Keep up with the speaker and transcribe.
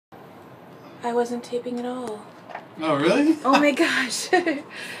I wasn't taping at all. Oh, really? Oh my gosh.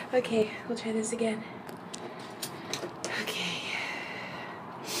 Okay, we'll try this again. Okay.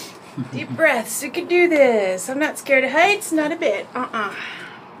 Deep breaths. You can do this. I'm not scared of heights. Not a bit. Yeah,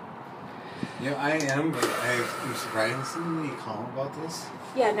 I am, but I'm surprisingly calm about this.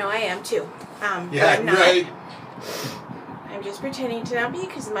 Yeah, no, I am too. Yeah, but I'm not. right. I'm just pretending to not be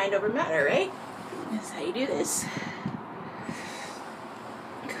because mind over matter, right? That's how you do this.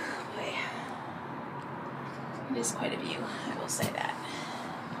 Boy. It is quite a view, I will say that.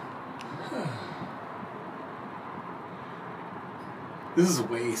 This is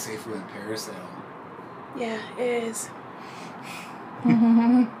way safer than parasail. Yeah, it is.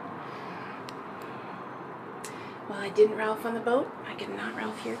 Well, I didn't Ralph on the boat. I could not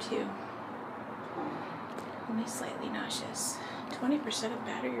Ralph here too. Only slightly nauseous. 20% of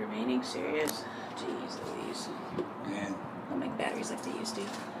battery remaining. Serious? Jeez Louise. Man. Don't make batteries like they used to.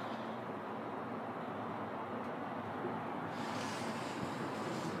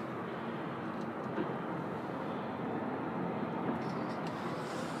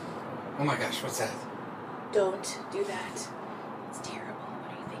 Oh my gosh, what's that? Don't do that. It's terrible.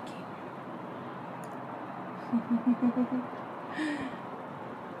 What are you thinking?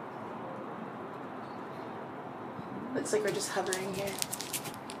 Looks like we're just hovering here.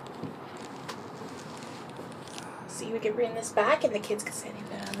 See, we could bring this back and the kids could say they've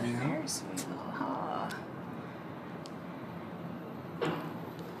been on the Ferris wheel. Oh.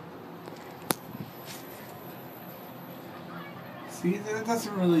 See, that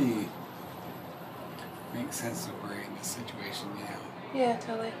doesn't really make sense that we're in this situation, you know. Yeah,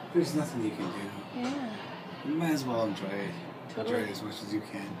 totally. There's nothing you can do. Yeah. You might as well enjoy it. Totally. Enjoy it as much as you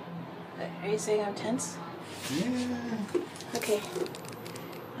can. Are you saying I'm tense? Yeah. Okay.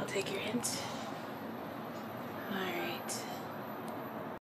 I'll take your hint. Alright.